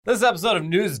This episode of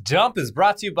News Dump is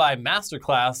brought to you by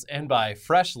Masterclass and by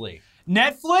Freshly.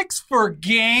 Netflix for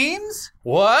games?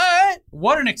 What?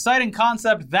 What an exciting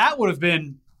concept that would have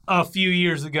been a few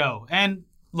years ago. And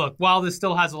look, while this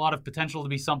still has a lot of potential to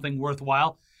be something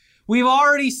worthwhile, we've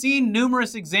already seen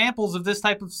numerous examples of this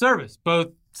type of service, both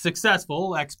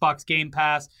successful, Xbox Game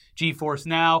Pass, GeForce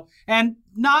Now, and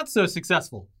not so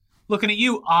successful. Looking at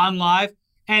you, OnLive,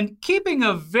 and keeping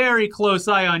a very close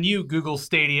eye on you, Google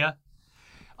Stadia.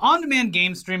 On-demand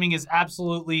game streaming is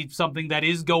absolutely something that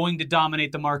is going to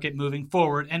dominate the market moving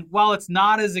forward, and while it's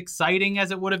not as exciting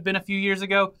as it would have been a few years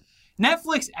ago,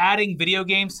 Netflix adding video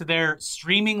games to their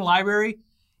streaming library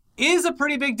is a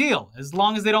pretty big deal, as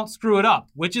long as they don't screw it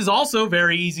up, which is also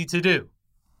very easy to do.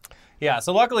 Yeah,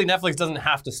 so luckily Netflix doesn't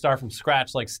have to start from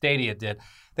scratch like Stadia did.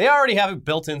 They already have a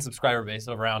built-in subscriber base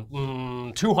of around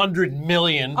 200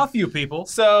 million. A few people.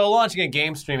 So launching a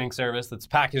game streaming service that's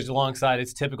packaged alongside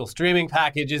its typical streaming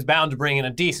package is bound to bring in a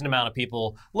decent amount of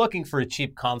people looking for a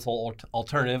cheap console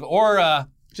alternative or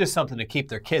just something to keep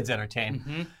their kids entertained.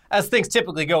 Mm-hmm. As things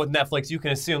typically go with Netflix, you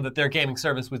can assume that their gaming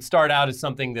service would start out as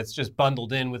something that's just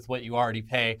bundled in with what you already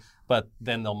pay, but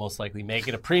then they'll most likely make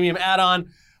it a premium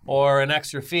add-on or an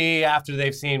extra fee after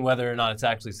they've seen whether or not it's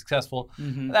actually successful.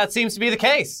 Mm-hmm. That seems to be the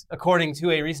case, according to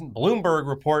a recent Bloomberg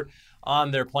report on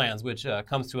their plans, which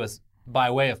comes to us by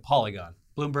way of Polygon.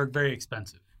 Bloomberg, very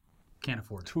expensive. Can't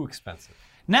afford it. Too expensive.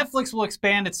 Netflix will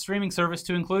expand its streaming service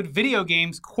to include video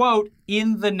games, quote,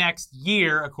 in the next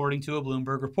year, according to a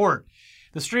Bloomberg report.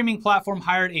 The streaming platform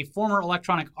hired a former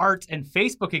Electronic Arts and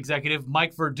Facebook executive,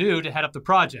 Mike Verdu, to head up the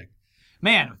project.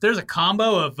 Man, if there's a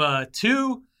combo of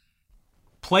two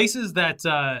places that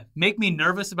make me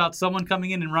nervous about someone coming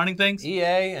in and running things.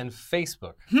 EA and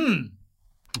Facebook.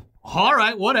 All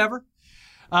right, whatever.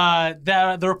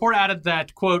 The report added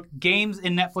that, quote, games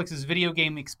in Netflix's video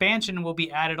game expansion will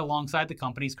be added alongside the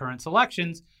company's current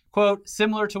selections, quote,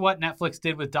 similar to what Netflix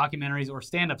did with documentaries or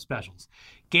stand-up specials.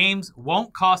 Games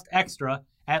won't cost extra,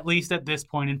 at least at this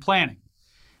point in planning.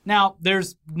 Now,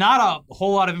 there's not a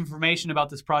whole lot of information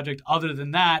about this project other than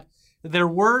that. There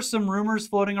were some rumors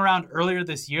floating around earlier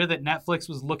this year that Netflix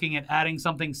was looking at adding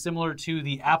something similar to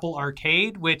the Apple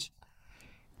Arcade, which,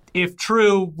 if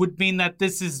true, would mean that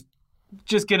this is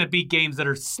just going to be games that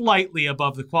are slightly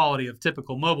above the quality of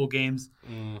typical mobile games,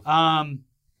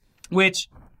 which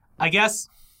I guess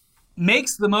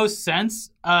makes the most sense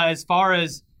as far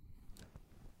as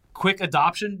quick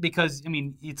adoption, because, I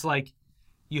mean, it's like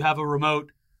you have a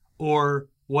remote or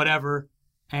whatever,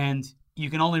 and you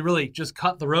can only really just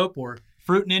cut the rope or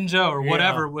Fruit Ninja or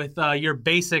whatever with your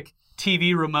basic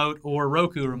TV remote or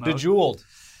Roku remote. Bejeweled.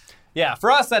 Yeah, for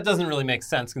us, that doesn't really make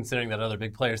sense considering that other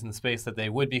big players in the space that they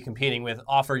would be competing with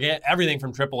offer everything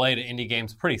from AAA to indie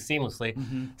games pretty seamlessly.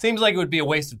 Mm-hmm. Seems like it would be a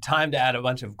waste of time to add a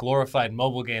bunch of glorified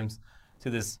mobile games to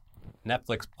this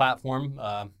Netflix platform.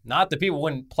 Not that people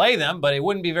wouldn't play them, but it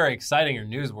wouldn't be very exciting or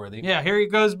newsworthy. Yeah, here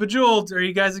goes Bejeweled. Are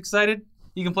you guys excited?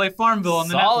 You can play Farmville on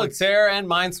the Solitaire and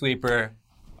Minesweeper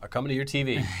are coming to your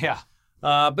TV. Yeah.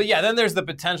 But yeah, then there's the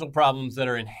potential problems that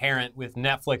are inherent with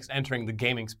Netflix entering the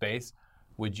gaming space.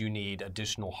 Would you need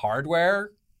additional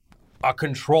hardware? A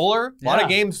controller? A lot of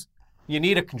games, you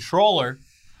need a controller.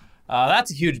 That's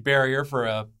a huge barrier for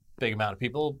a big amount of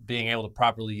people being able to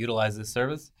properly utilize this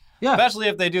service. Yeah. Especially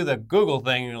if they do the Google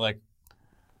thing, and you're like,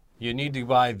 you need to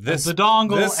buy this, the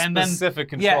dongle, this and specific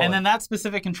controller. Yeah, and then that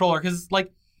specific controller, because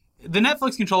like, the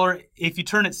Netflix controller, if you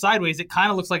turn it sideways, it kind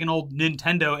of looks like an old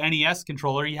Nintendo NES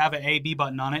controller. You have an A-B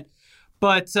button on it.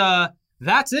 But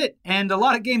that's it. And a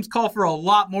lot of games call for a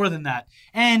lot more than that.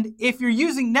 And if you're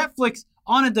using Netflix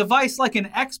on a device like an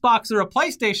Xbox or a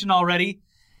PlayStation already,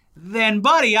 then,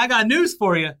 buddy, I got news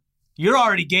for you. You're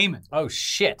already gaming. Oh,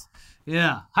 shit.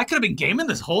 Yeah. I could have been gaming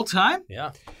this whole time.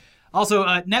 Yeah. Also,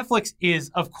 Netflix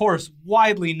is, of course,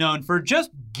 widely known for just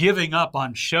giving up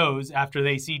on shows after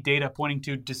they see data pointing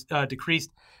to decreased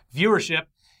viewership.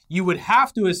 You would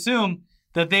have to assume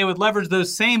that they would leverage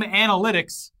those same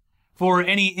analytics for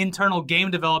any internal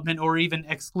game development or even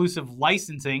exclusive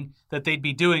licensing that they'd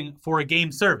be doing for a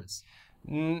game service.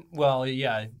 Well,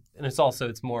 yeah, and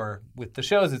it's more, with the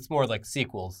shows, it's more like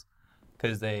sequels,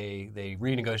 because they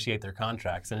renegotiate their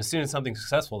contracts. And as soon as something's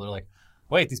successful, they're like,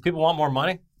 wait, these people want more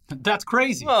money? That's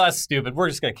crazy. Well, that's stupid. We're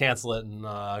just going to cancel it and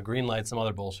greenlight some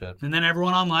other bullshit. And then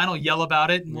everyone online will yell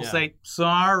about it and we'll say,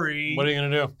 sorry. What are you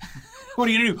going to do? What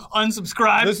are you going to do?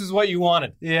 Unsubscribe? This is what you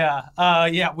wanted. Yeah.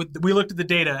 We looked at the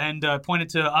data and pointed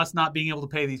to us not being able to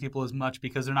pay these people as much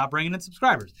because they're not bringing in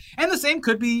subscribers. And the same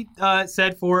could be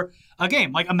said for a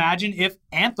game. Like, imagine if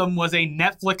Anthem was a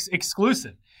Netflix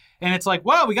exclusive. And it's like,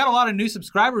 wow, we got a lot of new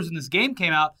subscribers when this game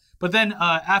came out. But then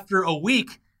after a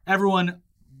week, everyone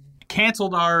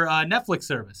canceled our Netflix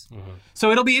service.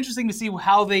 So it'll be interesting to see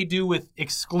how they do with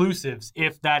exclusives,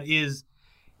 if that is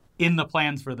in the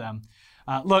plans for them.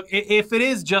 Look, if it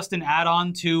is just an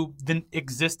add-on to the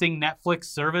existing Netflix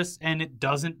service and it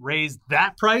doesn't raise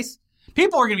that price,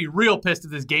 people are going to be real pissed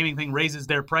if this gaming thing raises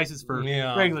their prices for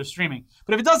regular streaming.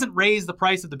 But if it doesn't raise the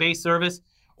price of the base service,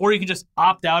 or you can just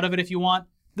opt out of it if you want,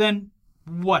 then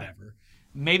whatever.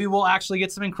 Maybe we'll actually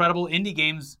get some incredible indie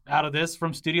games out of this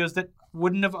from studios that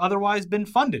wouldn't have otherwise been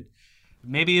funded.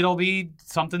 Maybe it'll be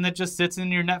something that just sits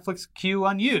in your Netflix queue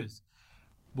unused.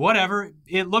 Whatever.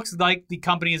 It looks like the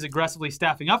company is aggressively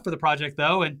staffing up for the project,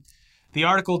 though, and the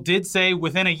article did say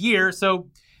within a year, so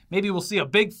maybe we'll see a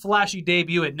big flashy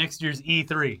debut at next year's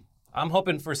E3. I'm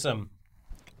hoping for some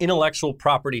intellectual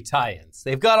property tie-ins.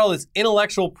 They've got all this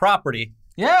intellectual property.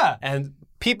 Yeah. And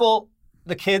people,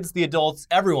 the kids, the adults,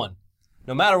 everyone,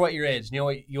 no matter what your age, you know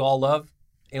what you all love?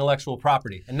 Intellectual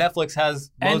property. And Netflix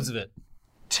has loads of it.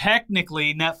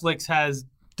 Technically, Netflix has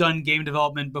done game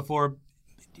development before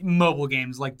mobile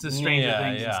games like the Stranger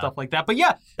Things and stuff like that. But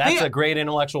yeah. That's a great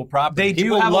intellectual property. They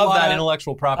People do have love that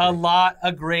intellectual property. A lot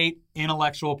of great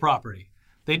intellectual property.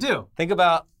 They do. Think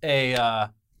about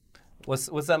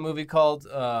what's that movie called?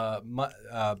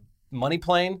 Money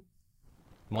Plane?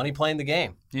 Money Plane the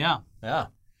game. Yeah. Yeah.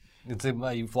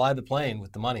 You fly the plane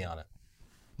with the money on it.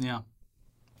 Yeah.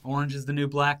 Orange is the New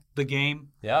Black, the game.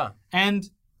 Yeah. And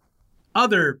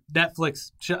other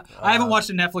Netflix show. I haven't watched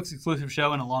a Netflix exclusive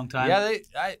show in a long time.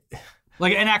 Yeah,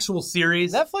 like an actual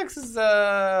series. Netflix is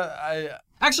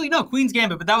actually no, Queen's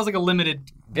Gambit, but that was like a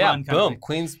limited run kind of thing.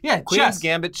 Queen's chess.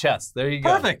 Gambit chess. There you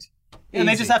go. Perfect. And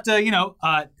they just have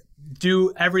to,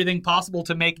 do everything possible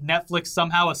to make Netflix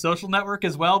somehow a social network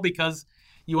as well, because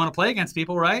you want to play against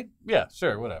people, right? Yeah,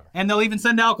 sure, whatever. And they'll even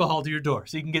send alcohol to your door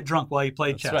so you can get drunk while you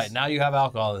play chess. That's right. Now you have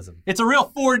alcoholism. It's a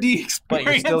real 4D experience. But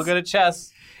you're still good at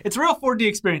chess. It's a real 4D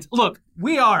experience. Look,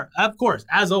 we are, of course,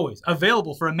 as always,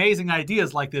 available for amazing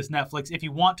ideas like this, Netflix, if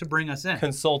you want to bring us in.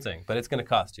 Consulting, but it's going to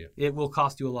cost you. It will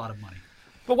cost you a lot of money.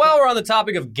 But while we're on the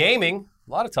topic of gaming,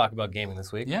 a lot of talk about gaming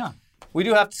this week. Yeah. We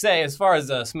do have to say, as far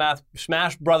as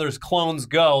Smash Brothers clones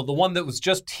go, the one that was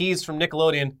just teased from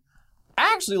Nickelodeon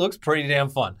actually looks pretty damn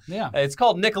fun. Yeah. It's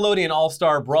called Nickelodeon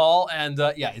All-Star Brawl, and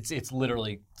it's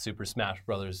literally Super Smash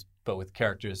Brothers, but with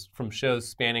characters from shows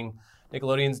spanning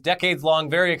Nickelodeon's decades-long,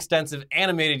 very extensive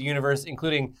animated universe,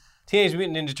 including Teenage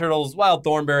Mutant Ninja Turtles, Wild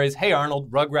Thornberrys, Hey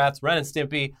Arnold, Rugrats, Ren and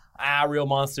Stimpy, Real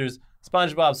Monsters,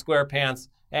 SpongeBob SquarePants,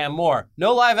 and more.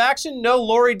 No live action, no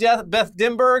Lori Beth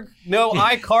Dimberg, no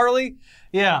iCarly.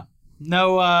 Yeah.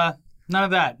 No, none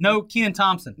of that. No Kenan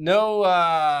Thompson. No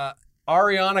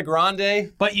Ariana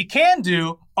Grande. But you can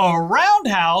do a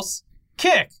roundhouse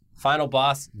kick. Final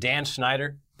boss, Dan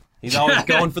Schneider. He's always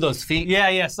going for those feet.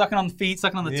 Yeah, sucking on the feet,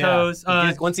 sucking on the toes.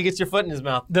 Once he gets your foot in his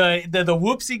mouth. The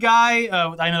whoopsie guy,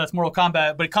 I know that's Mortal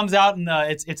Kombat, but it comes out and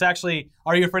it's actually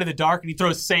Are You Afraid of the Dark? And he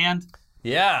throws sand.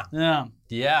 Yeah.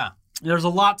 Yeah. There's a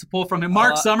lot to pull from him.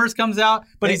 Mark Summers comes out,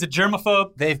 but he's a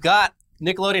germaphobe.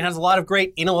 Nickelodeon has a lot of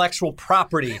great intellectual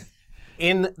property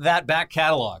in that back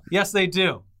catalog. Yes, they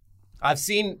do. I've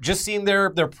just seen their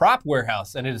prop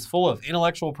warehouse, and it is full of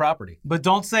intellectual property. But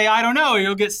don't say, I don't know,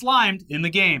 you'll get slimed in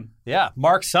the game. Yeah,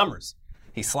 Mark Summers.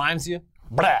 He slimes you.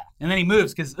 Blah. And then he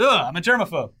moves because, I'm a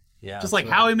germaphobe. Yeah. Just like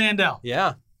Howie Mandel.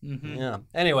 Yeah. Mm-hmm. Yeah.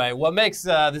 Anyway, what makes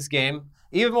this game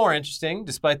even more interesting,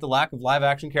 despite the lack of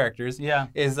live-action characters,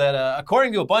 is that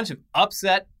according to a bunch of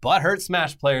upset, butthurt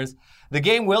Smash players, the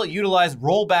game will utilize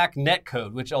rollback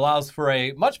netcode, which allows for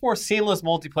a much more seamless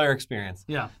multiplayer experience.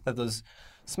 Yeah. That those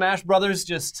Smash Brothers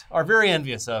just are very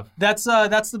envious of. That's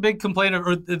the big complaint,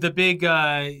 or the big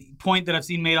point that I've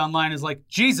seen made online is like,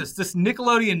 Jesus, this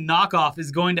Nickelodeon knockoff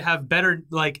is going to have better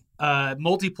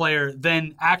multiplayer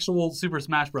than actual Super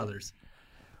Smash Brothers,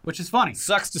 which is funny.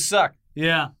 Sucks to suck.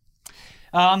 Yeah.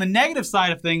 On the negative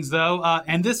side of things, though,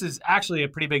 and this is actually a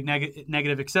pretty big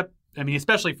negative,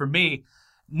 especially for me,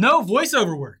 no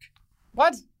voiceover work.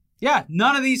 What? Yeah,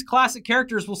 none of these classic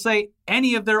characters will say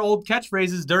any of their old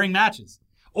catchphrases during matches.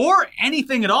 Or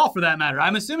anything at all, for that matter.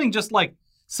 I'm assuming just, like,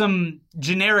 some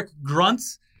generic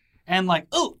grunts and, like,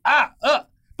 ooh,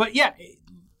 But, yeah,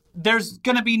 there's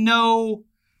going to be no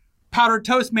Powdered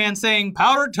Toast Man saying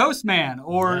Powdered Toast Man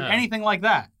or anything like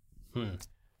that.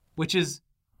 Which is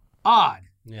odd.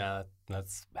 Yeah,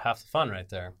 that's half the fun right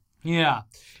there. Yeah.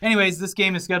 Anyways, this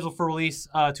game is scheduled for release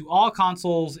to all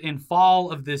consoles in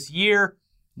fall of this year.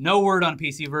 No word on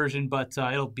PC version, but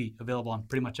it'll be available on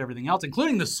pretty much everything else,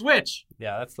 including the Switch.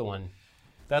 Yeah, that's the one.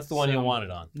 That's the one you'll want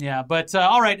it on. Yeah, but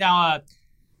all right, now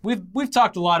we've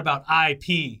talked a lot about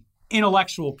IP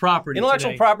intellectual property.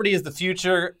 Intellectual today. property is the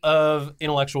future of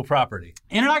intellectual property.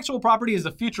 Intellectual property is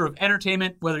the future of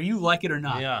entertainment, whether you like it or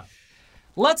not. Yeah.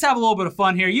 Let's have a little bit of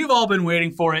fun here. You've all been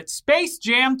waiting for it. Space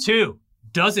Jam 2.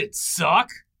 Does it suck?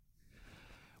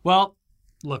 Well,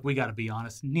 look, we got to be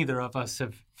honest. Neither of us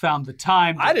have found the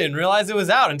time. I didn't realize it was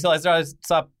out until I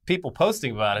saw people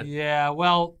posting about it. Yeah,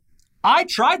 well, I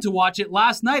tried to watch it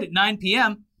last night at 9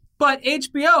 p.m., but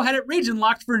HBO had it region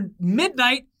locked for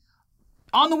midnight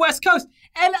on the West Coast.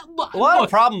 And A lot of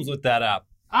problems with that app.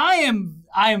 I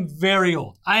am very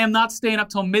old. I am not staying up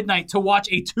till midnight to watch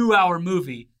a 2-hour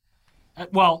movie.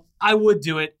 Well, I would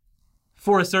do it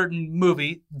for a certain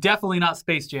movie, definitely not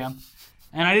Space Jam.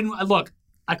 And I didn't look.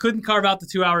 I couldn't carve out the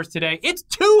 2 hours today. It's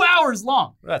 2 hours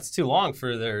long. That's too long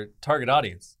for their target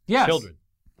audience. Yes. Children.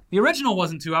 The original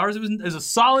wasn't 2 hours. It was a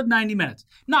solid 90 minutes.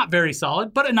 Not very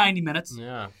solid, but a 90 minutes.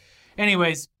 Yeah.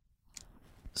 Anyways,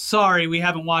 sorry we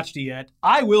haven't watched it yet.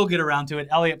 I will get around to it.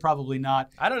 Elliot probably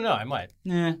not. I don't know. I might.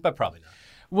 But probably not.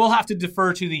 We'll have to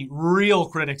defer to the real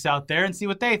critics out there and see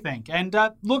what they think. And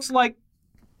looks like,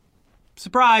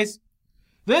 surprise,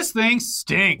 this thing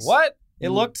stinks. What? It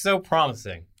looked so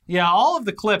promising. Yeah, all of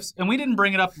the clips, and we didn't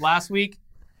bring it up last week,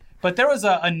 but there was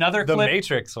another The clip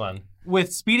Matrix one.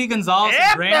 with Speedy Gonzalez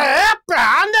and Grant.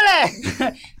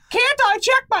 Can't I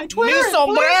check my Twitter?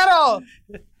 sombrero!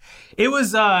 It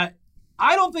was, I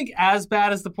don't think as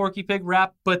bad as the Porky Pig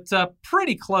rap, but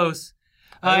pretty close.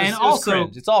 And also,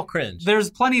 cringe. It's all cringe. there's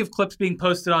plenty of clips being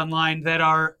posted online that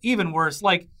are even worse.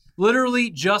 Like, literally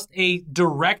just a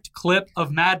direct clip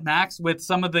of Mad Max with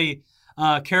some of the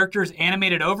characters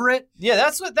animated over it. Yeah,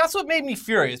 that's what made me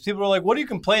furious. People were like, "What are you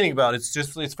complaining about?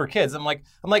 It's for kids." I'm like,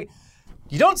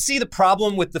 you don't see the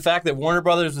problem with the fact that Warner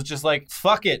Brothers was just like,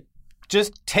 "Fuck it,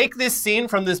 just take this scene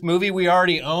from this movie we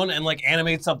already own and like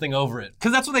animate something over it."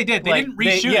 Because that's what they did. They didn't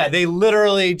reshoot it. They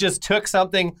literally just took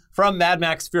something from Mad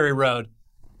Max Fury Road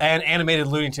and animated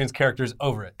Looney Tunes characters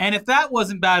over it. And if that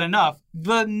wasn't bad enough,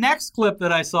 the next clip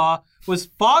that I saw was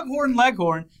Foghorn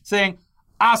Leghorn saying,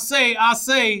 I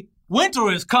say, winter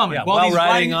is coming. Yeah, while while he's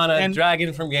riding on a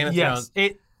dragon from Game of yes,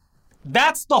 Thrones.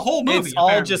 That's the whole movie. It's all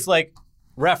apparently. just like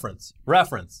references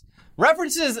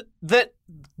that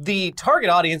the target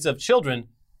audience of children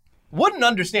wouldn't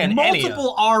understand any of.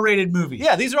 multiple R-rated movies.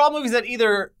 Yeah, these are all movies that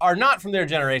either are not from their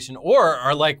generation or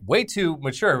are like way too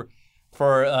mature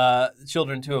for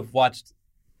children to have watched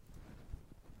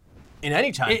in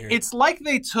any time period. It's like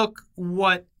they took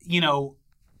what,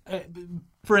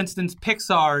 for instance,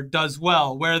 Pixar does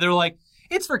well, where they're like,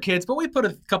 it's for kids, but we put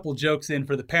a couple jokes in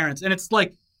for the parents. And it's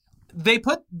like,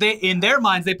 in their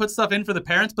minds, they put stuff in for the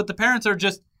parents, but the parents are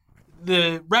just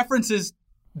the references,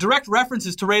 direct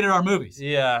references to rated R movies.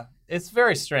 Yeah, it's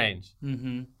very strange.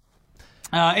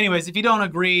 Anyways, if you don't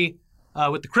agree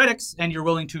with the critics and you're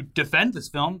willing to defend this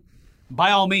film,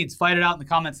 by all means, fight it out in the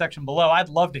comment section below. I'd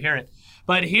love to hear it.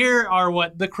 But here are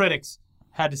what the critics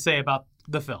had to say about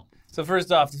the film. So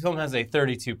first off, the film has a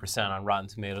 32% on Rotten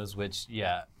Tomatoes, which,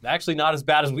 yeah, actually not as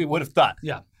bad as we would have thought.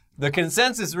 Yeah. The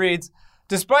consensus reads,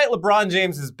 despite LeBron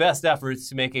James' best efforts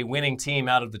to make a winning team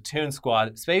out of the Toon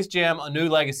Squad, Space Jam: A New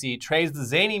Legacy trades the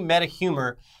zany meta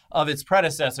humor of its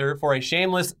predecessor for a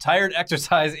shameless, tired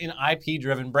exercise in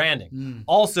IP-driven branding.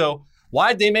 Also,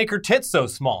 why'd they make her tits so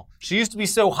small? She used to be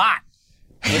so hot,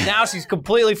 but now she's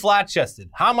completely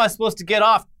flat-chested. How am I supposed to get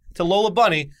off to Lola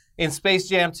Bunny in Space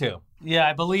Jam 2? Yeah,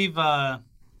 I believe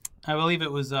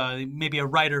it was maybe a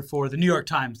writer for the New York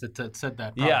Times that said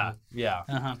that. Probably. Yeah.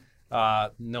 Uh-huh.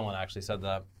 No one actually said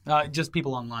that. Just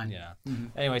people online. Yeah.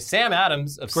 Anyway, Sam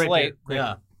Adams of Great Slate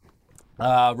bit.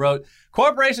 wrote,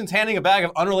 corporations handing a bag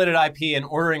of unrelated IP and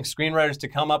ordering screenwriters to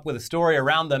come up with a story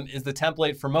around them is the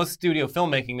template for most studio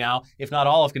filmmaking now, if not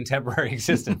all of contemporary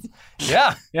existence.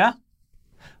 Yeah. Yeah?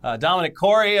 Dominic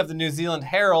Corey of the New Zealand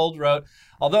Herald wrote,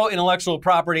 although intellectual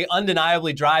property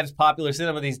undeniably drives popular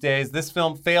cinema these days, this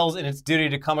film fails in its duty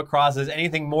to come across as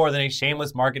anything more than a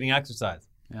shameless marketing exercise.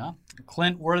 Yeah.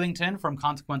 Clint Worthington from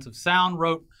Consequence of Sound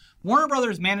wrote, Warner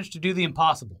Brothers managed to do the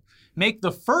impossible. Make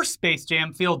the first Space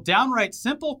Jam feel downright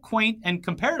simple, quaint, and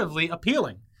comparatively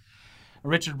appealing.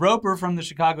 Richard Roper from the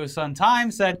Chicago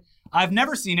Sun-Times said, I've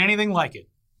never seen anything like it.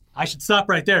 I should stop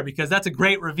right there because that's a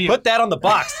great review. Put that on the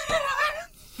box.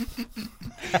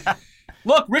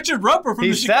 Look, Richard Roper from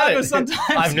the Chicago Sun-Times.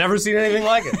 I've never seen anything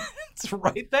like it. It's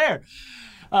right there.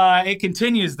 It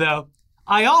continues, though.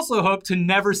 I also hope to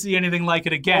never see anything like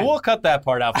it again. Well, we'll cut that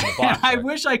part out from the box. I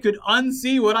wish I could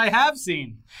unsee what I have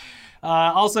seen.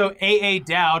 Also, A.A.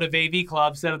 Dowd of AV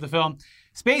Club said of the film,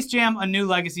 Space Jam: A New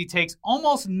Legacy takes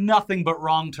almost nothing but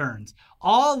wrong turns,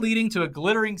 all leading to a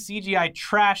glittering CGI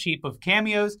trash heap of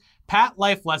cameos, pat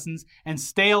life lessons, and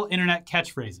stale internet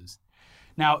catchphrases.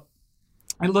 Now,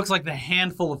 it looks like the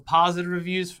handful of positive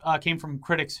reviews came from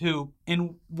critics who,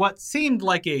 in what seemed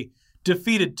like a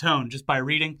defeated tone just by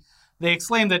reading, they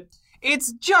exclaimed that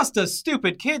it's just a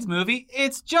stupid kids movie.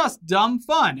 It's just dumb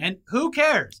fun, and who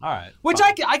cares? All right. Which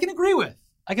I can agree with.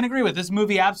 I can agree with. This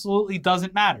movie absolutely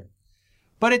doesn't matter.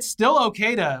 But it's still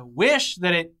okay to wish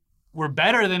that it were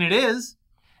better than it is.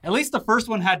 At least the first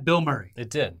one had Bill Murray. It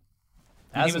did.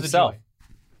 And As he was himself.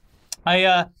 a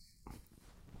joy.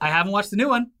 I haven't watched the new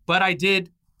one, but I did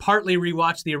partly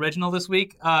rewatch the original this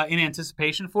week in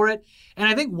anticipation for it. And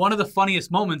I think one of the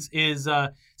funniest moments is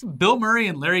Bill Murray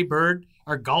and Larry Bird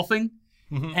are golfing.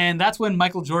 Mm-hmm. And that's when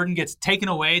Michael Jordan gets taken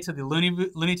away to the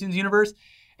Looney Tunes universe.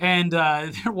 And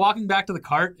they're walking back to the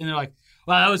cart, and they're like,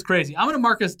 wow, that was crazy. I'm going to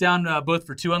mark us down both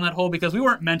for 2 on that hole because we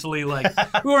weren't mentally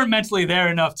there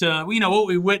enough to, what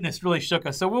we witnessed really shook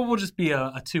us. So we'll just be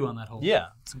a 2 on that hole. Yeah,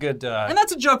 it's a good And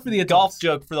that's a joke for the golf adults.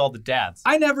 joke for all the dads.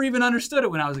 I never even understood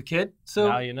it when I was a kid. So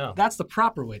Now you know. That's the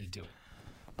proper way to do it.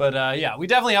 But yeah, we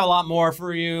definitely have a lot more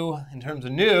for you in terms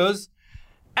of news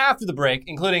after the break,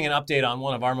 including an update on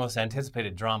one of our most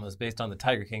anticipated dramas based on the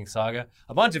Tiger King saga,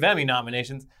 a bunch of Emmy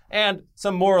nominations, and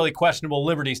some morally questionable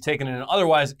liberties taken in an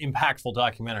otherwise impactful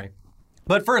documentary.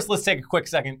 But first, let's take a quick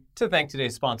second to thank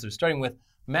today's sponsors, starting with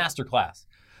Masterclass.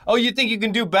 Oh, you think you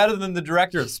can do better than the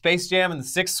director of Space Jam and the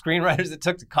 6 screenwriters it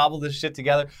took to cobble this shit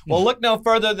together? Well, look no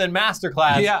further than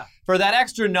Masterclass for that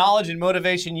extra knowledge and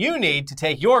motivation you need to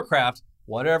take your craft,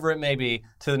 whatever it may be,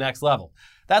 to the next level.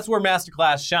 That's where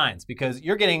Masterclass shines, because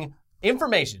you're getting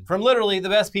information from literally the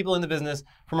best people in the business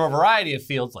from a variety of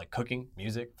fields like cooking,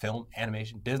 music, film,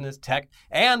 animation, business, tech,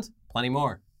 and plenty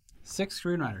more. 6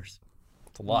 screenwriters.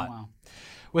 It's a lot. Oh, wow.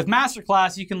 With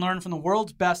Masterclass, you can learn from the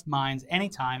world's best minds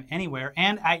anytime, anywhere,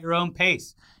 and at your own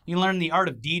pace. You can learn the art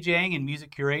of DJing and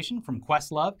music curation from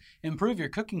Questlove, improve your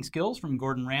cooking skills from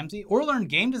Gordon Ramsay, or learn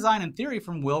game design and theory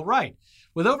from Will Wright.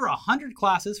 With over 100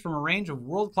 classes from a range of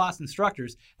world-class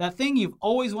instructors, that thing you've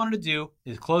always wanted to do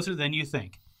is closer than you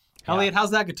think. Elliot, how's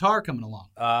that guitar coming along?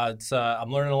 I'm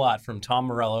learning a lot from Tom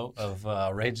Morello of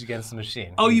Rage Against the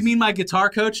Machine. Oh, you mean my guitar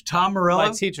coach, Tom Morello?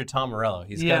 My teacher, Tom Morello.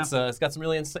 He's got some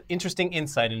really interesting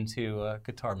insight into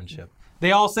guitarmanship.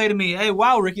 They all say to me, hey,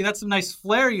 wow, Ricky, that's some nice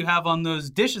flair you have on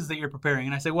those dishes that you're preparing.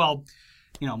 And I say, well,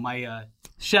 my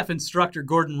chef instructor,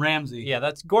 Gordon Ramsay.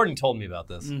 Yeah, Gordon told me about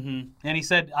this. Mm-hmm. And he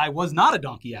said I was not a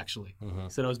donkey, actually. Mm-hmm. He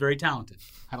said I was very talented,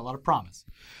 had a lot of promise.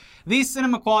 These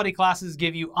cinema quality classes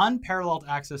give you unparalleled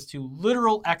access to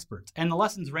literal experts, and the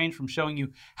lessons range from showing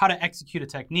you how to execute a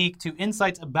technique to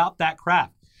insights about that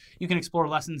craft. You can explore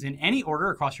lessons in any order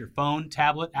across your phone,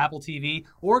 tablet, Apple TV,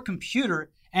 or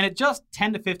computer, and at just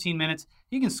 10 to 15 minutes,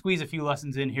 you can squeeze a few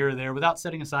lessons in here or there without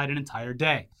setting aside an entire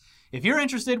day. If you're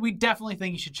interested, we definitely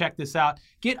think you should check this out.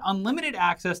 Get unlimited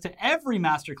access to every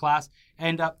masterclass,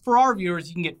 and for our viewers,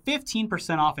 you can get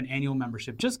 15% off an annual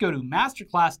membership. Just go to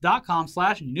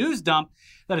masterclass.com/newsdump.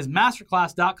 That is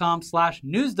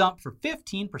masterclass.com/newsdump for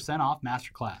 15% off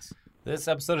Masterclass. This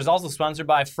episode is also sponsored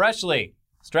by Freshly.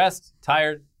 Stressed,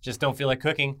 tired, just don't feel like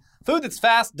cooking? Food that's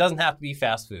fast doesn't have to be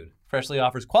fast food. Freshly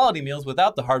offers quality meals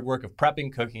without the hard work of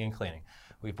prepping, cooking, and cleaning.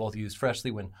 We've both used Freshly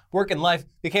when work and life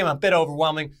became a bit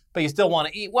overwhelming, but you still want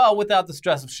to eat well without the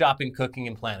stress of shopping, cooking,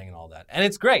 and planning and all that. And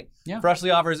it's great. Yeah.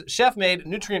 Freshly offers chef-made,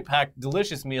 nutrient-packed,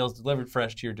 delicious meals delivered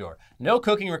fresh to your door. No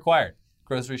cooking required.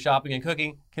 Grocery shopping and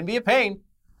cooking can be a pain,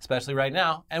 especially right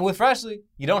now. And with Freshly,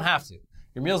 you don't have to.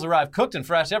 Your meals arrive cooked and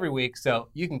fresh every week, so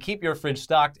you can keep your fridge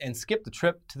stocked and skip the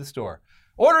trip to the store.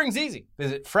 Ordering's easy.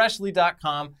 Visit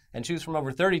freshly.com and choose from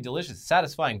over 30 delicious,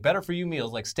 satisfying, better-for-you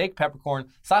meals like steak peppercorn,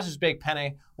 sausage baked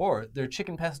penne, or their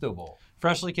chicken pesto bowl.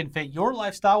 Freshly can fit your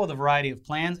lifestyle with a variety of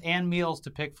plans and meals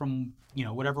to pick from,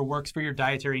 whatever works for your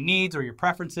dietary needs or your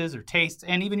preferences or tastes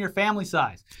and even your family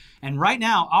size. And right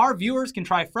now, our viewers can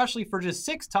try Freshly for just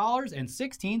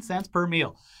 $6.16 per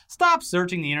meal. Stop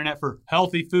searching the internet for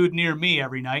healthy food near me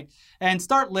every night and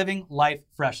start living life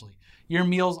freshly. Your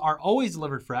meals are always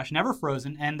delivered fresh, never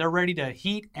frozen, and they're ready to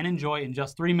heat and enjoy in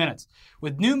just 3 minutes.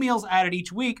 With new meals added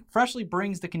each week, Freshly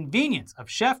brings the convenience of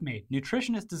chef-made,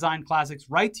 nutritionist-designed classics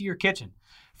right to your kitchen.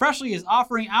 Freshly is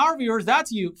offering our viewers,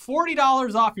 that's you,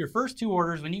 $40 off your first 2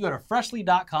 orders when you go to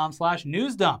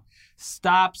freshly.com/newsdump.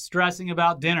 Stop stressing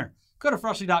about dinner. Go to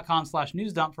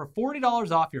freshly.com/newsdump for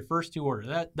 $40 off your first 2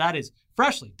 orders. That is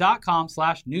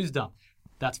freshly.com/newsdump.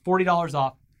 That's $40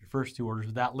 off first 2 orders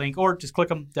with that link, or just click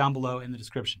them down below in the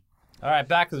description. All right,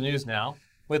 back to the news now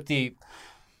with the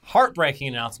heartbreaking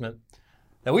announcement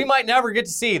that we might never get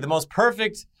to see the most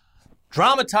perfect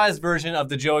dramatized version of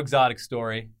the Joe Exotic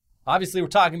story. Obviously, we're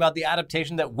talking about the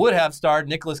adaptation that would have starred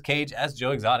Nicolas Cage as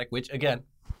Joe Exotic, which, again,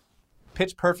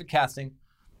 pitch perfect casting.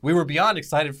 We were beyond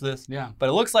excited for this. Yeah. But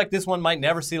it looks like this one might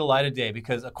never see the light of day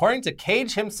because according to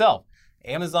Cage himself,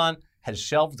 Amazon has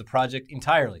shelved the project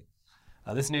entirely.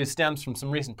 This news stems from some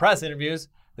recent press interviews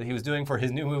that he was doing for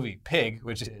his new movie, Pig,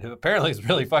 which apparently is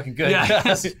really fucking good.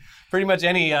 Yeah. Pretty much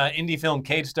any indie film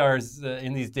Cage stars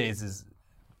in these days is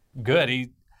good.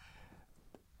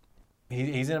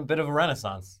 He's in a bit of a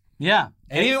renaissance. Yeah.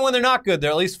 And even when they're not good,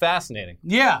 they're at least fascinating.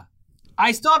 Yeah.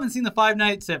 I still haven't seen the Five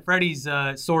Nights at Freddy's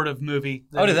sort of movie.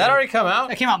 Oh, did that already come out?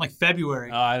 That came out in like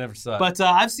February. Oh, I never saw it. But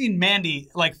I've seen Mandy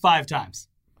like 5 times.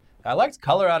 I liked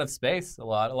Color Out of Space a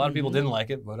lot. A lot of people didn't like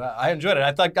it, but I enjoyed it.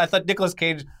 I thought Nicolas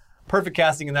Cage, perfect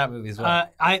casting in that movie as well.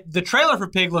 The trailer for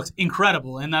Pig looks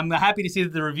incredible, and I'm happy to see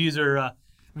that the reviews are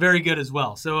very good as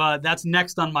well. So that's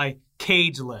next on my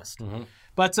Cage list. Mm-hmm.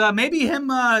 But maybe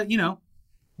him,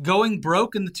 going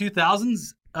broke in the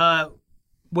 2000s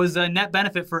was a net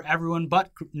benefit for everyone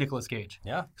but Nicolas Cage.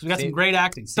 Yeah, because we got some great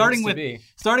acting. Starting with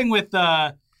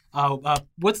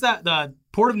what's that? The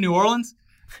Port of New Orleans.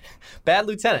 Bad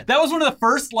Lieutenant. That was one of the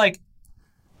first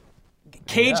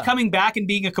Cage coming back and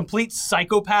being a complete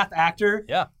psychopath actor.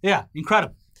 Yeah. Yeah,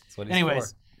 incredible. That's what he's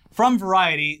Anyways, for. from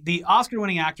Variety, the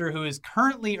Oscar-winning actor who is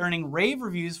currently earning rave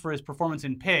reviews for his performance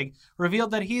in Pig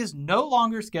revealed that he is no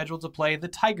longer scheduled to play the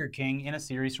Tiger King in a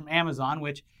series from Amazon,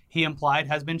 which he implied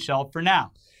has been shelved for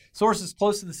now. Sources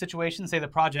close to the situation say the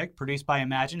project, produced by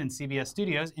Imagine and CBS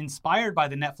Studios, inspired by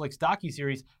the Netflix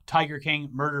docuseries Tiger King,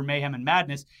 Murder, Mayhem, and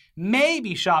Madness, may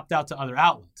be shopped out to other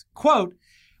outlets. Quote,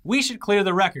 "We should clear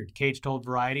the record," Cage told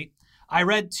Variety. "I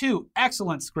read 2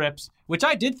 excellent scripts, which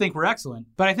I did think were excellent,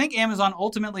 but I think Amazon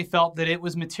ultimately felt that it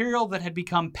was material that had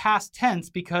become past tense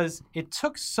because it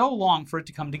took so long for it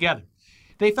to come together.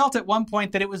 They felt at one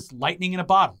point that it was lightning in a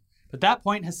bottle, but that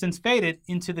point has since faded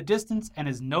into the distance and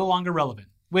is no longer relevant."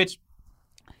 Which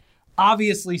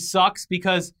obviously sucks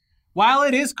because while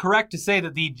it is correct to say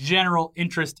that the general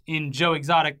interest in Joe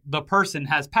Exotic, the person,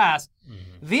 has passed,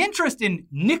 the interest in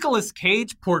Nicolas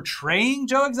Cage portraying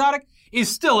Joe Exotic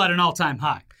is still at an all-time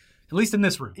high, at least in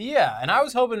this room. Yeah, and I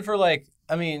was hoping for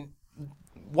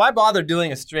why bother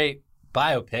doing a straight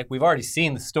biopic? We've already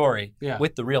seen the story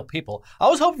with the real people. I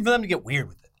was hoping for them to get weird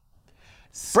with it.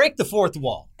 Break the fourth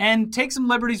wall. And take some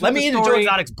liberties with the story. Let me into Joe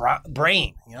Exotic's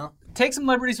brain, Take some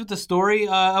liberties with the story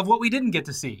of what we didn't get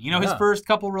to see. His first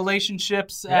couple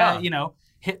relationships,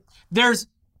 there's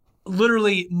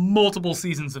literally multiple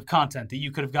seasons of content that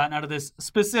you could have gotten out of this,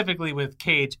 specifically with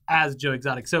Cage as Joe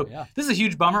Exotic. So this is a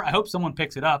huge bummer. I hope someone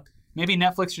picks it up. Maybe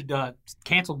Netflix should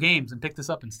cancel games and pick this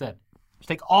up instead. Just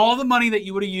take all the money that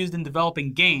you would have used in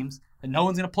developing games that no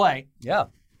one's going to play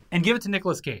and give it to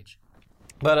Nicolas Cage.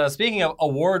 But speaking of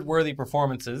award-worthy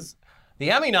performances, the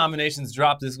Emmy nominations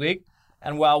dropped this week.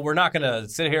 And while we're not going to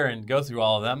sit here and go through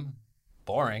all of them,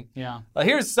 boring. Yeah.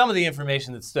 Here's some of the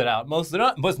information that stood out. Most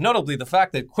notably, the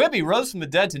fact that Quibi rose from the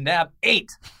dead to nab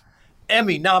 8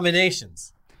 Emmy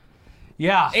nominations.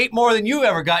 Yeah. 8 more than you've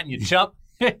ever gotten, you chump.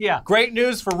 Yeah. Great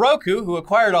news for Roku, who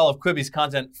acquired all of Quibi's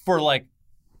content for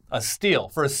a steal,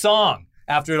 for a song,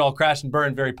 after it all crashed and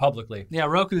burned very publicly. Yeah,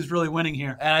 Roku's really winning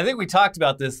here. And I think we talked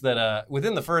about this, that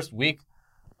within the first week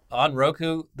on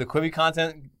Roku, the Quibi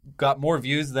content got more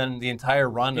views than the entire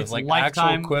run of actual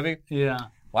Quibi. Yeah.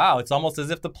 Wow, it's almost as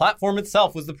if the platform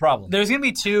itself was the problem. There's going to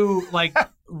be 2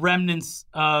 remnants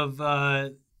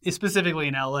of, specifically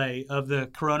in LA, of the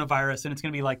coronavirus, and it's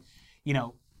going to be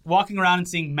walking around and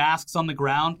seeing masks on the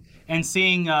ground and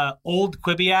seeing old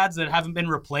Quibi ads that haven't been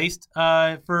replaced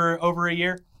for over a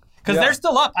year. Because they're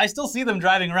still up. I still see them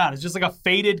driving around. It's just like a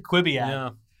faded Quibi ad. Yeah.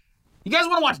 You guys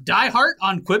want to watch Die Hard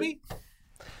on Quibi?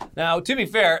 Now, to be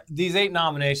fair, these 8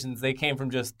 nominations, they came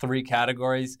from just 3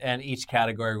 categories, and each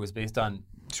category was based on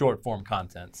short-form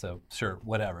content. So, sure,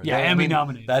 whatever. Yeah, Emmy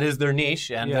nominated. That is their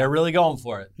niche, and they're really going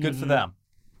for it. Good for them.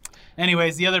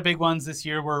 Anyways, the other big ones this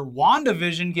year were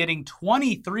WandaVision getting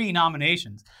 23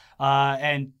 nominations.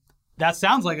 And that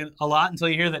sounds like a lot until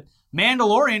you hear that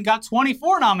Mandalorian got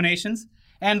 24 nominations.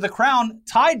 And The Crown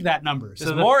tied that number.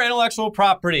 There's more intellectual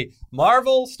property.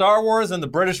 Marvel, Star Wars, and the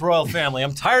British royal family.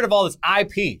 I'm tired of all this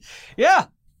IP. Yeah.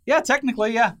 Yeah,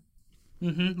 technically, yeah.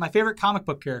 My favorite comic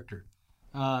book character,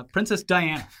 Princess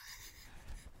Diana.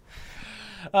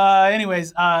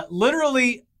 Anyways,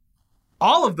 literally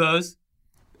all of those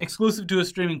exclusive to a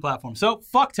streaming platform. So,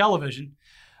 fuck television.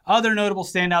 Other notable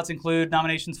standouts include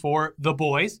nominations for The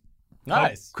Boys.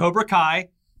 Nice. Cobra Kai,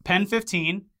 Pen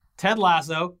 15, Ted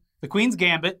Lasso, The Queen's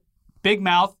Gambit, Big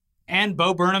Mouth, and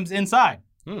Bo Burnham's Inside.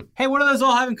 Hey, what do those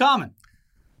all have in common?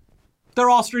 They're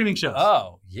all streaming shows.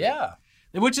 Oh, yeah.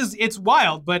 It's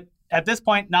wild, but at this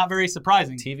point, not very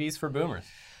surprising. TV's for boomers.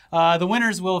 The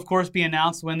winners will, of course, be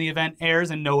announced when the event airs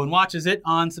and no one watches it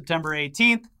on September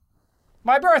 18th.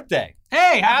 My birthday.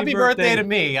 Hey, Happy birthday to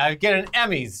me. I get an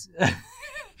Emmys.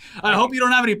 I hope you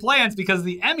don't have any plans because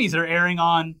the Emmys are airing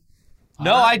on...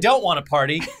 No, I don't want to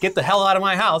party. Get the hell out of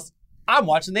my house. I'm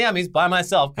watching the Emmys by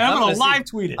myself. And I'm going to live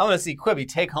tweet it. I'm going to see Quibi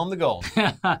take home the gold.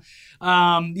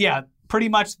 Yeah, pretty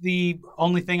much the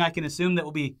only thing I can assume that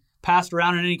will be passed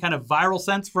around in any kind of viral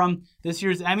sense from this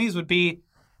year's Emmys would be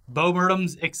Bo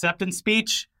Burnham's acceptance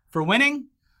speech for winning,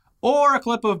 or a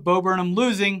clip of Bo Burnham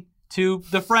losing to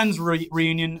the Friends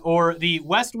reunion or the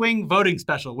West Wing voting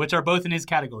special, which are both in his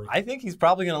category. I think he's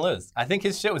probably going to lose. I think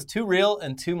his shit was too real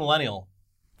and too millennial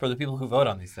for the people who vote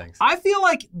on these things. I feel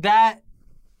like that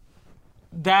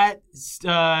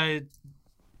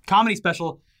comedy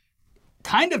special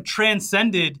kind of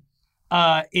transcended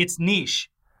its niche,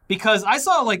 because I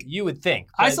saw like you would think.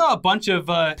 I saw a bunch of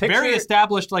very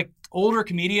established like older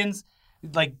comedians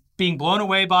like being blown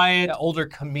away by it. Yeah, older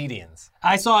comedians.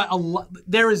 I saw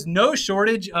there is no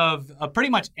shortage of pretty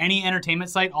much any entertainment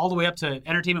site, all the way up to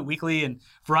Entertainment Weekly and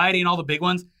Variety and all the big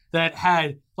ones that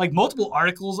had like multiple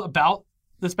articles about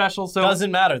the special. So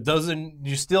doesn't matter. Those aren't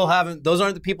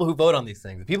the people who vote on these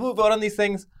things. The people who vote on these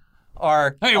things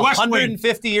are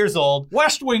 150 years old.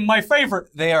 West Wing, my favorite.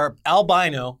 They are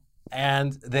albino,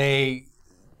 and they're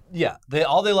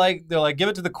like, give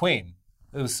it to the Queen.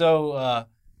 It was so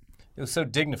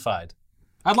dignified.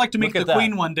 I'd like to meet the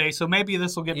Queen one day, so maybe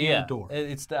this will get me in the door.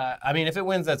 I mean, if it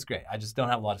wins, that's great. I just don't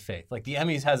have a lot of faith. Like the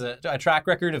Emmys has a track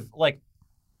record of like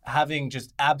having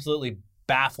just absolutely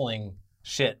baffling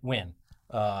shit win.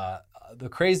 The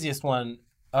craziest one,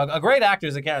 a great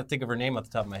actress, I can't think of her name off the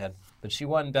top of my head, but she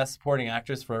won Best Supporting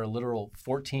Actress for a literal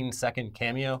 14-second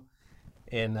cameo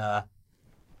in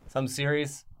some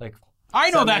series. Like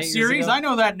I know that series. I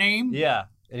know that name. Yeah.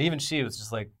 And even she was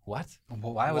just like, what?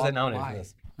 Why was I nominated for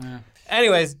this? Yeah.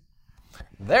 Anyways,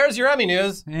 there's your Emmy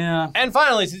news. Yeah. And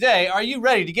finally today, are you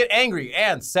ready to get angry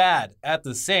and sad at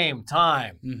the same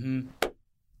time? Mm-hmm.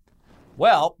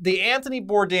 Well, the Anthony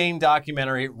Bourdain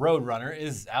documentary Roadrunner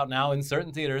is out now in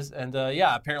certain theaters, and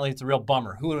apparently it's a real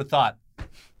bummer. Who would have thought?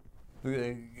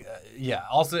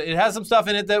 Also, it has some stuff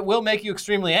in it that will make you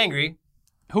extremely angry.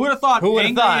 Who would have thought?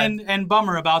 And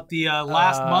bummer about the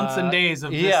last months and days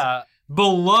of this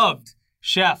beloved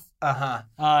chef,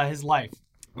 his life.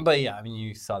 But yeah, I mean,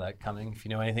 you saw that coming. If you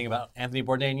know anything about Anthony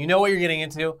Bourdain, you know what you're getting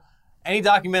into. Any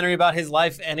documentary about his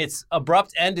life and its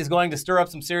abrupt end is going to stir up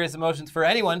some serious emotions for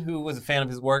anyone who was a fan of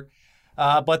his work.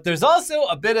 But there's also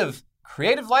a bit of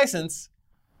creative license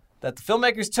that the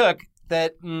filmmakers took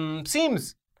that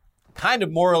seems kind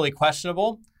of morally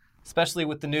questionable, especially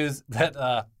with the news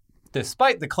that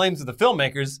despite the claims of the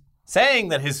filmmakers saying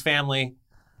that his family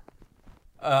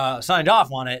signed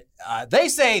off on it, they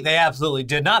say they absolutely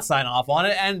did not sign off on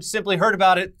it and simply heard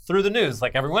about it through the news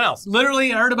like everyone else. Literally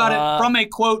heard about it from a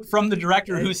quote from the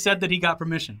director who said that he got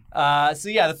permission.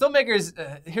 The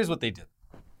filmmakers, here's what they did.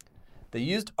 They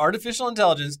used artificial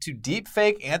intelligence to deep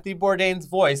fake Anthony Bourdain's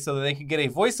voice so that they could get a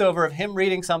voiceover of him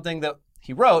reading something that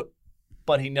he wrote,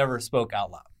 but he never spoke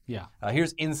out loud. Yeah.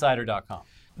 Here's Insider.com.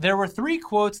 There were 3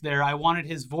 quotes there. I wanted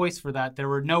his voice for that. There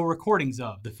were no recordings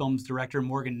of, the film's director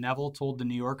Morgan Neville told The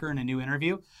New Yorker in a new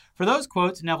interview. For those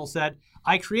quotes, Neville said,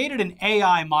 "I created an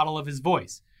AI model of his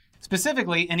voice.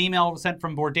 Specifically, an email sent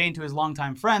from Bourdain to his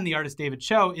longtime friend, the artist David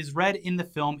Cho, is read in the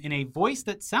film in a voice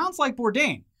that sounds like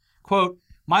Bourdain. Quote,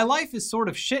 'My life is sort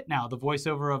of shit now,' the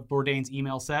voiceover of Bourdain's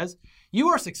email says. 'You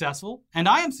are successful, and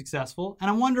I am successful,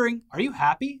 and I'm wondering, are you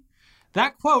happy?'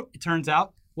 That quote, it turns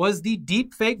out, was the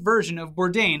deep fake version of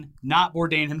Bourdain, not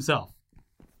Bourdain himself.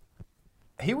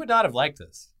 He would not have liked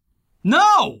this.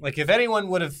 No! Like, if anyone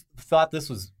would have thought this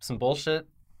was some bullshit,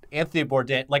 Anthony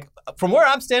Bourdain, like, from where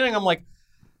I'm standing, I'm like,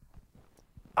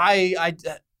 I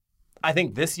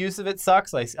think this use of it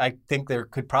sucks. I think there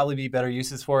could probably be better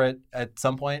uses for it at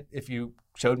some point if you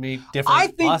showed me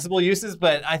different possible uses.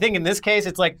 But I think in this case,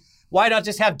 it's like, why not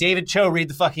just have David Cho read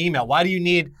the fucking email? Why do you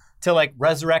need to like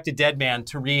resurrect a dead man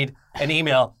to read an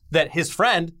email that his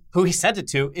friend, who he sent it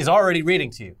to, is already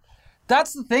reading to you?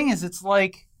 That's the thing, is it's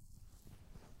like,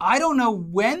 I don't know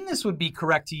when this would be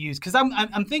correct to use, because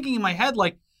I'm thinking in my head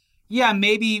like, yeah,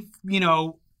 maybe,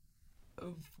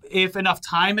 if enough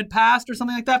time had passed or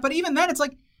something like that. But even then, it's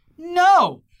like,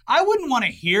 no, I wouldn't want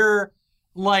to hear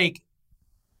like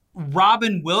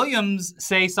Robin Williams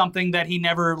say something that he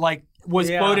never like was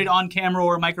quoted on camera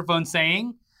or a microphone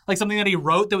saying. Like something that he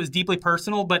wrote that was deeply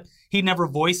personal, but he never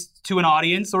voiced to an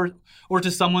audience or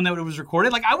to someone that it was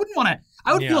recorded. Like I wouldn't want to.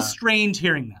 I would feel strange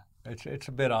hearing that. It's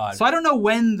a bit odd. So I don't know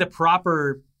when the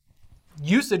proper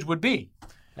usage would be.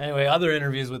 Anyway, other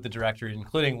interviews with the director,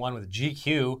 including one with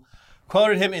GQ,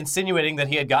 quoted him insinuating that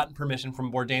he had gotten permission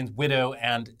from Bourdain's widow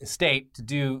and estate to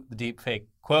do the deepfake.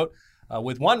 Quote,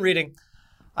 with one reading,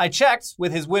 I checked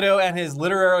with his widow and his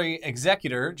literary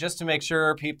executor just to make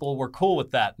sure people were cool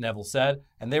with that, Neville said.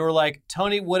 And they were like,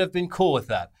 Tony would have been cool with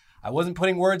that. I wasn't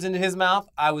putting words into his mouth.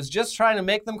 I was just trying to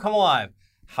make them come alive.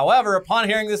 However, upon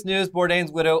hearing this news,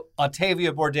 Bourdain's widow,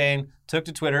 Octavia Bourdain, took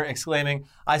to Twitter exclaiming,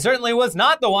 I certainly was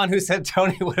not the one who said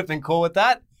Tony would have been cool with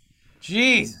that.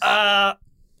 Jeez.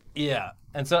 Yeah.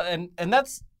 And so, and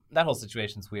that's, that whole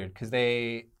situation's weird because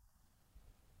they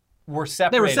were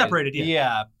separated. They were separated, yeah.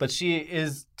 Yeah, but she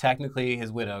is technically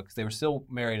his widow because they were still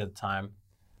married at the time.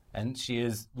 And she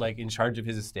is, like, in charge of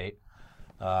his estate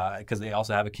because they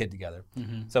also have a kid together.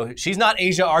 Mm-hmm. So she's not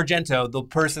Asia Argento, the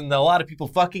person that a lot of people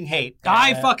fucking hate.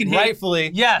 I fucking hate.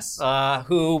 Rightfully. Yes.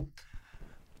 Who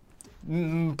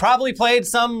probably played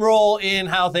some role in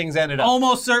how things ended up.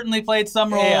 Almost certainly played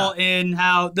some role in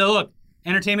how, look,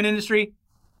 entertainment industry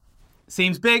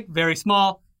seems big, very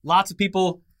small. Lots of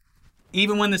people,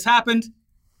 even when this happened,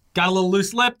 got a little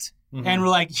loose-lipped and were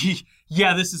like,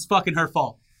 yeah, this is fucking her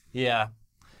fault. Yeah.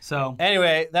 So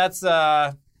anyway, that's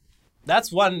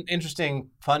one interesting,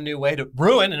 fun new way to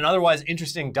ruin an otherwise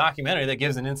interesting documentary that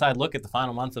gives an inside look at the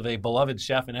final months of a beloved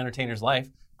chef and entertainer's life.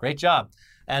 Great job.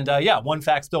 And yeah, one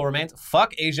fact still remains.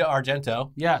 Fuck Asia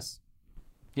Argento. Yes.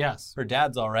 Yes. Her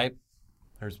dad's all right.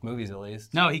 Her movies, at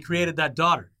least. No, he created that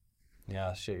daughter.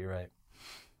 Yeah, shit, you're right.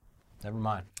 Never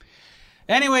mind.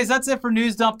 Anyways, that's it for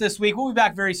News Dump this week. We'll be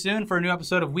back very soon for a new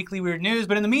episode of Weekly Weird News.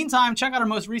 But in the meantime, check out our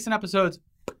most recent episodes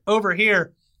over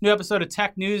here. New episode of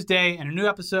Tech News Day and a new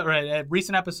episode, or a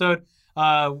recent episode.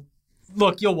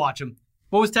 Look, you'll watch them.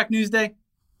 What was Tech News Day?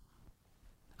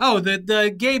 Oh,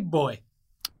 the Gabe boy.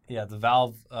 Yeah, the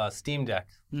Valve Steam Deck.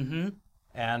 Mm-hmm.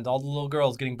 And all the little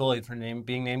girls getting bullied for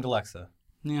being named Alexa.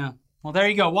 Yeah. Well, there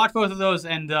you go. Watch both of those,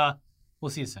 and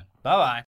we'll see you soon. Bye-bye.